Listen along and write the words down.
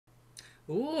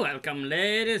Welcome,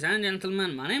 ladies and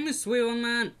gentlemen. My name is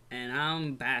Sweeman, and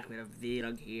I'm back with a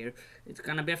vlog here. It's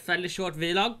gonna be a fairly short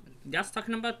vlog, just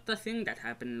talking about the thing that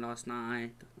happened last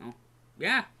night. Oh,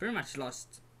 yeah, pretty much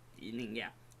last evening. Yeah,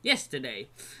 yesterday.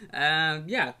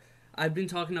 Yeah, I've been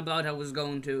talking about I was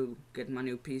going to get my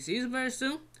new PCs very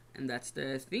soon, and that's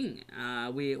the thing.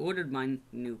 We ordered my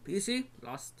new PC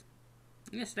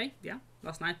yesterday. Yeah,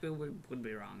 last night would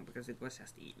be wrong because it was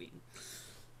just evening.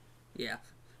 Yeah.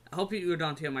 I hope you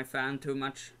don't hear my fan too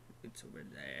much. It's over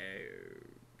there.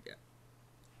 Yeah.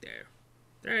 There.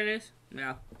 There it is.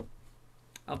 Yeah.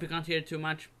 I hope you can't hear it too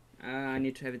much. I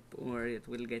need to have it or it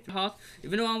will get hot.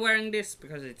 Even though I'm wearing this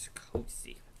because it's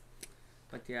cozy.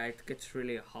 But yeah, it gets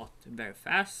really hot very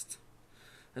fast.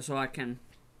 So I can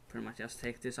pretty much just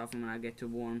take this off when I get too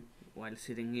warm while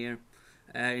sitting here.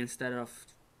 Instead of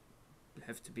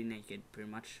have to be naked pretty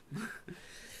much.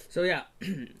 So yeah.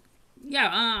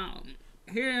 Yeah,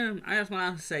 here I just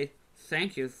want to say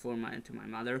thank you to my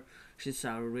mother. She's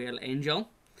a real angel.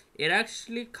 It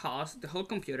actually cost the whole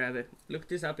computer. I looked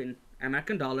this up in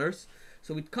American dollars,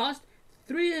 so it cost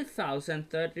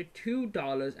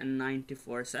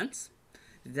 $3,032.94.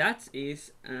 That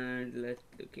is, let's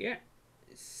look here,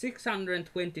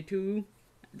 $622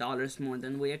 more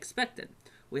than we expected.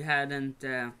 We hadn't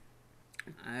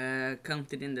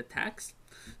counted in the tax,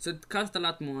 so it cost a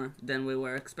lot more than we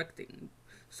were expecting.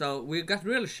 So we got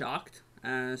really shocked.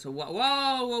 So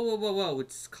whoa,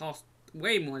 it's cost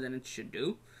way more than it should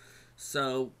do.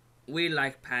 So we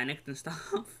like panicked and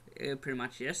stuff. Pretty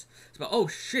much, yes. So, oh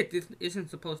shit, this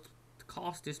isn't supposed to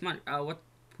cost this much. What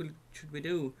should we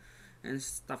do? And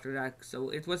stuff like that. So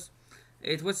it was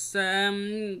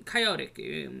chaotic.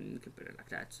 You can put it like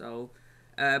that. So,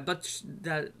 but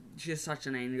she's such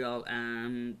an angel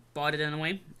and bought it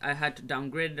anyway. I had to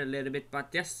downgrade it a little bit,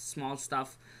 but just small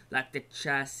stuff like the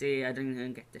chassis. I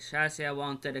didn't get the chassis I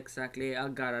wanted exactly. I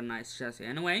got a nice chassis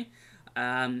anyway.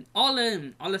 All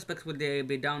the specs will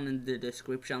be down in the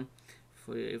description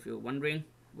for if you're wondering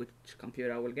which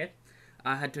computer I will get.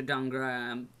 I had to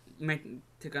downgrade,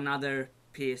 take another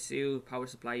PSU power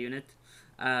supply unit.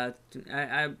 I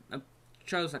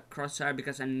chose a Crosshair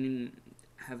because I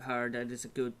have heard that it's a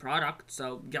good product,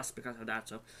 so just because of that.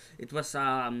 So it was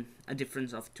a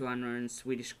difference of 200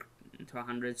 Swedish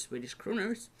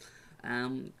kroners.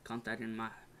 Can't that in my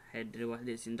head what it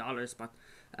is in dollars, but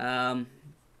you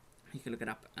can look it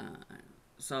up.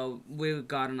 So we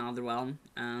got another one,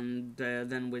 and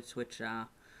then we switched the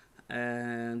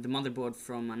motherboard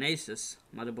from an ASUS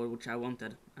motherboard, which I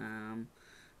wanted,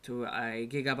 to a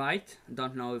Gigabyte.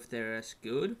 Don't know if they're as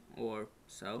good or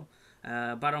so,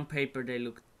 but on paper they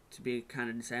look to be kind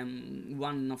of the same.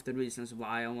 One of the reasons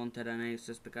why I wanted an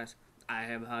ASUS because I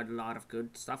have heard a lot of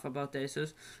good stuff about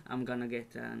ASUS. I'm gonna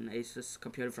get an ASUS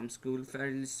computer from school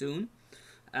fairly soon.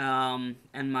 And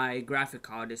my graphic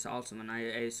card is also an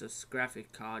ASUS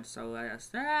graphic card, so I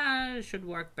just it should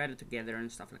work better together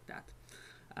and stuff like that.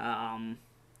 And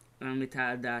it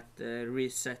had that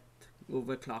reset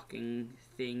overclocking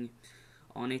thing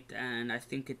on it, and I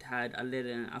think it had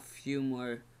a few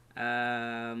more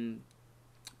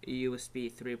USB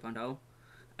 3.0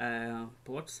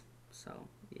 ports. So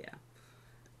yeah.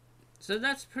 So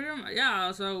that's pretty much,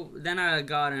 yeah. So then I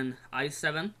got an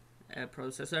i7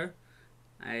 processor,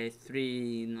 a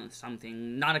 3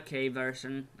 something, not a K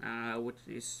version, which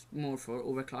is more for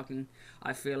overclocking.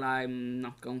 I feel I'm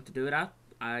not going to do that.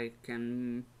 It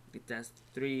has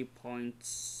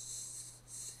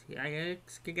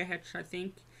 3.6 gigahertz, I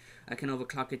think. I can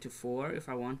overclock it to 4 if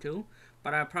I want to,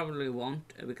 but I probably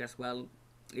won't because, well,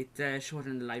 it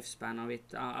shortened the lifespan of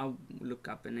it. I'll look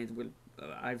up and it will.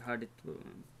 I've heard it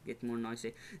get more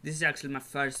noisy. This is actually my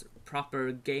first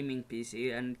proper gaming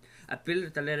PC, and I built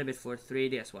it a little bit for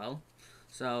 3D as well.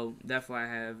 So therefore I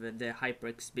have the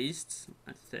HyperX Beasts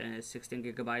at 16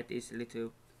 gigabyte easily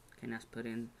to can just put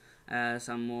in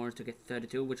some more to get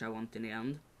 32, which I want in the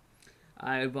end.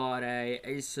 I bought a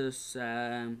ASUS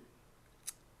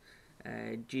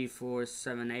GeForce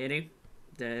 780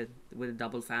 with a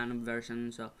double fan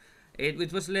version, so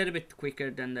it was a little bit quicker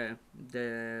than the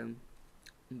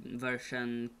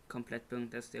version complete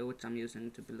 .st, which I'm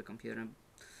using to build the computer,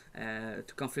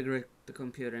 to configure the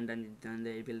computer, and then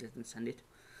they build it and send it.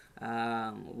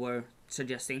 Were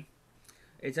suggesting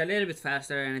it's a little bit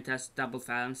faster, and it has double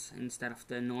fans instead of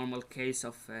the normal case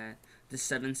of the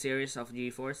 7 series of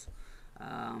GeForce.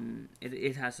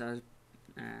 It has a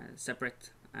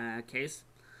separate case.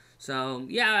 So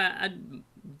yeah, I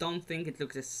don't think it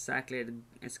looks exactly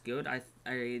as good. I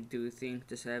do think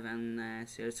the 7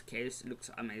 series case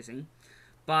looks amazing,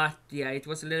 but yeah, it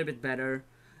was a little bit better.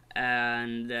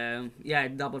 and yeah,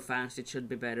 double fans, it should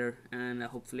be better, and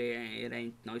hopefully it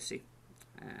ain't noisy.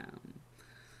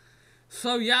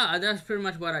 So yeah, that's pretty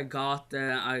much what I got.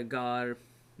 I got,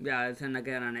 yeah, then I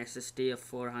got an SSD of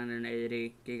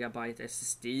 480 gigabyte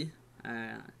SSD,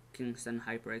 Kingston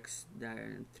HyperX,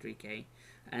 3K,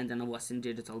 and then I was in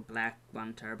digital black,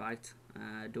 1 terabyte,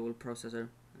 dual processor,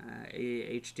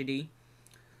 HDD.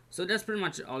 So that's pretty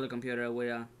much all the computer with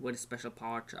a special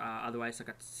part. Otherwise, I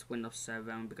got Windows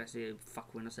 7 because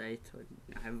fuck Windows 8.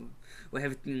 We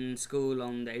have it in school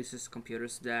on the ASUS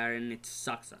computers there, and it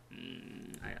sucks.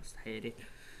 I just hate it.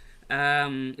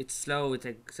 It's slow. It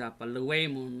takes up way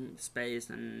more space,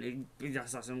 and it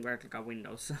just doesn't work like a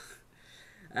Windows.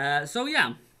 So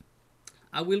yeah,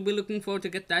 I will be looking forward to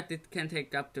get that. It can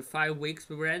take up to 5 weeks,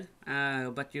 we read,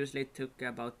 but usually it took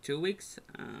about 2 weeks.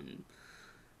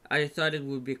 I thought it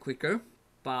would be quicker,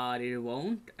 but it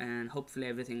won't, and hopefully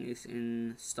everything is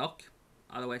in stock.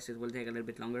 Otherwise, it will take a little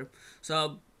bit longer.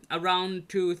 So around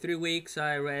 2-3 weeks,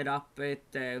 I read up. It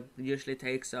usually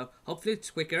takes. So hopefully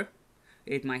it's quicker.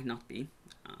 It might not be.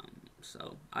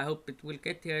 So I hope it will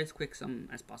get here as quick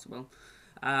as possible.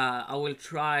 I will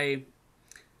try.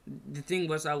 The thing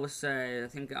was, I was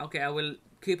thinking, okay, I will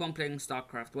keep on playing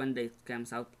StarCraft when it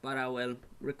comes out, but I will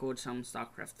record some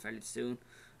StarCraft fairly soon.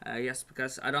 Yes,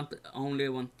 because I don't only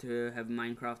want to have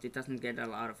Minecraft. It doesn't get a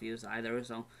lot of views either,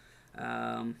 so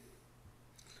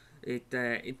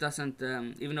it doesn't.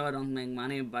 Even though I don't make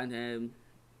money, but to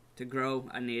grow,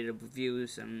 I need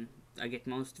views, and I get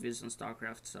most views on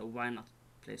StarCraft. So why not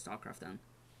play StarCraft then?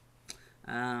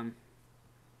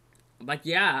 But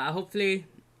yeah, hopefully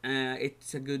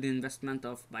it's a good investment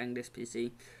of buying this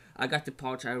PC. I got the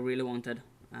parts I really wanted.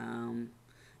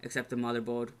 Except the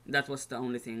motherboard. That was the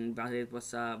only thing, but it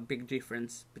was a big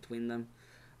difference between them.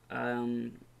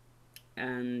 And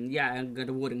yeah, I got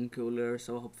a wooden cooler,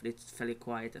 so hopefully it's fairly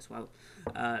quiet as well.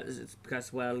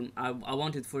 Because, well, I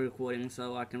want it for recording,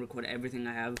 so I can record everything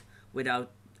I have without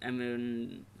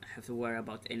even have to worry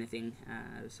about anything.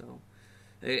 So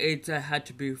it had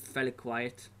to be fairly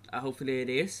quiet. Hopefully it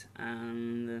is.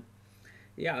 And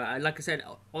yeah, like I said,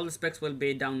 all the specs will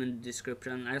be down in the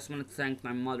description. I just want to thank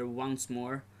my mother once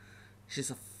more.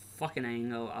 She's a fucking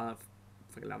angel. I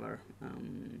fucking love her.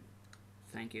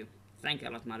 Thank you. Thank you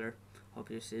a lot, mother. Hope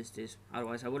you see this.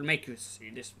 Otherwise, I will make you see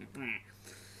this.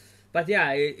 But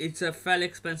yeah, it's a fairly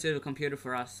expensive computer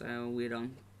for us.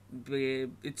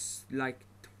 It's like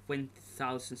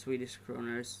 20,000 Swedish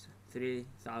kroners,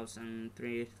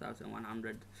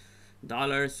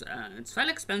 $3,100. It's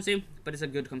fairly expensive, but it's a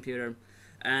good computer.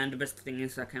 And the best thing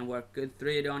is I can work good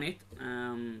 3D on it.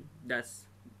 That's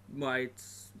why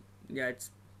it's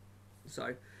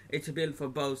built for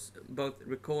both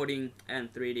recording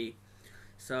and 3D.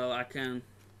 So I can,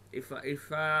 if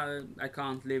I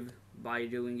can't live by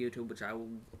doing YouTube, which I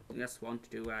just want to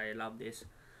do, I love this.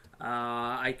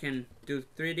 I can do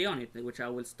 3D on it, which I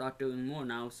will start doing more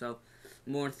now. So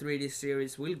more 3D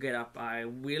series will get up. I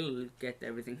will get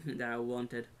everything that I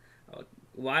wanted a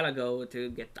while ago to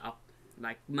get up,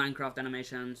 like Minecraft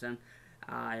animations, and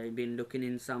I've been looking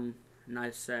in some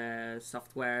nice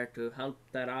software to help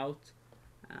that out,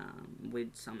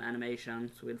 with some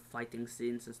animations, with fighting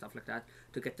scenes and stuff like that,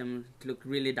 to get them to look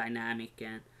really dynamic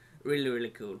and really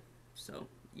cool. So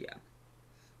yeah,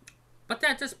 but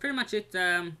that's pretty much it.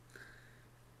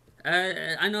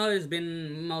 I know it's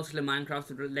been mostly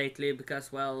Minecraft lately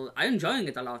because, well, I'm enjoying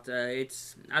it a lot. I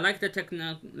like the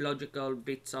technological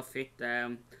bits of it,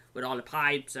 with all the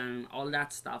pipes and all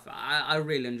that stuff. I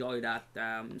really enjoy that.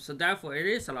 So therefore, it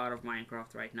is a lot of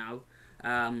Minecraft right now.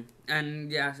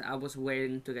 And yes, I was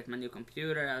waiting to get my new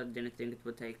computer. I didn't think it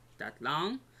would take that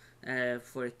long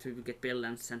for it to get built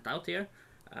and sent out here.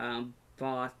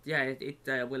 But yeah,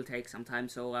 it will take some time.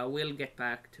 So I will get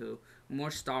back to more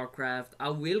StarCraft. I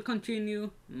will continue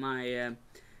my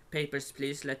Papers,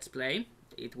 Please Let's Play.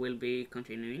 It will be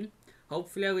continuing.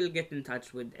 Hopefully I will get in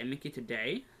touch with Emiki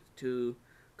today to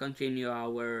continue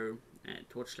our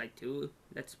Torchlight 2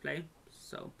 Let's Play.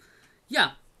 So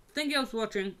yeah, thank you all for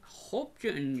watching. Hope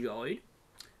you enjoyed.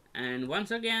 And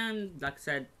once again, like I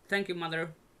said, thank you,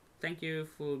 mother. Thank you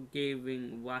for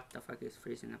giving... What the fuck is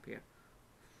freezing up here?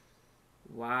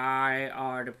 Why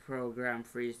are the program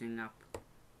freezing up?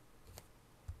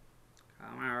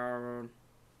 Come on.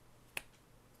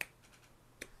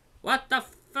 What the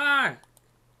fuck?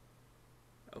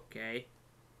 Okay.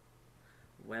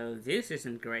 Well, this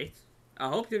isn't great. I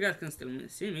hope you guys can still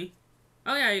see me.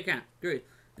 Oh yeah, you can. Good.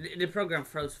 The program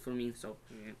froze for me, so...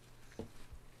 Yeah.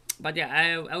 But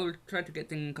yeah, I will try to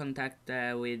get in contact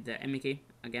with Emiki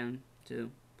again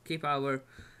to keep our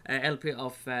LP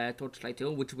of Torchlight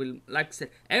 2, which will, like I said,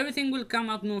 everything will come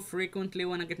out more frequently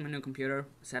when I get my new computer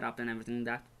set up and everything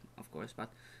that, of course, but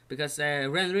because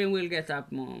rendering will get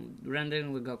up more,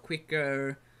 rendering will go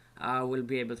quicker, I will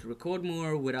be able to record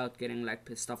more without getting like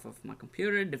pissed off of my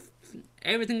computer,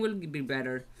 everything will be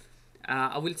better.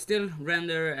 I will still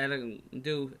render,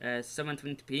 do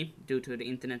 720p due to the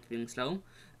internet being slow,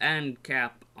 and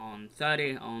cap on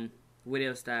 30 on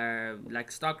videos that are like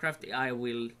StarCraft. I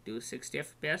will do 60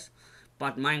 FPS,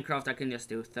 but Minecraft I can just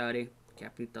do 30,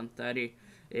 cap it on 30,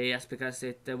 just because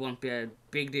it won't be a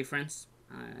big difference.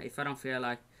 If I don't feel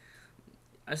like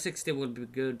a 60 would be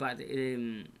good, but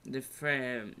the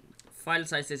file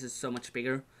sizes is so much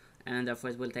bigger, and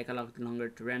therefore it will take a lot longer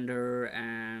to render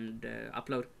and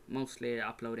upload, mostly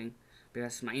uploading,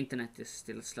 because my internet is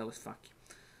still slow as fuck.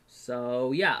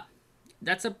 So yeah,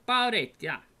 that's about it.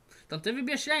 Yeah, don't ever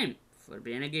be ashamed for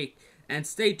being a geek, and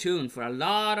stay tuned for a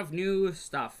lot of new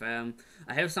stuff. I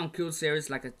have some cool series,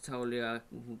 like I told you a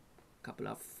couple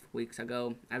of weeks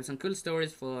ago. I have some cool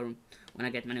stories for when I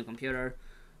get my new computer.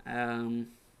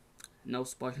 No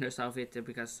spoilers of it,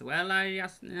 because, well, I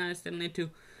still need to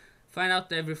find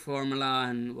out every formula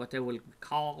and what they will be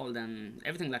called and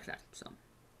everything like that. So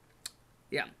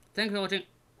yeah, thanks for watching,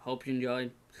 hope you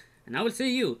enjoyed, and I will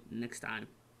see you next time.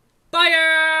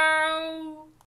 Bye!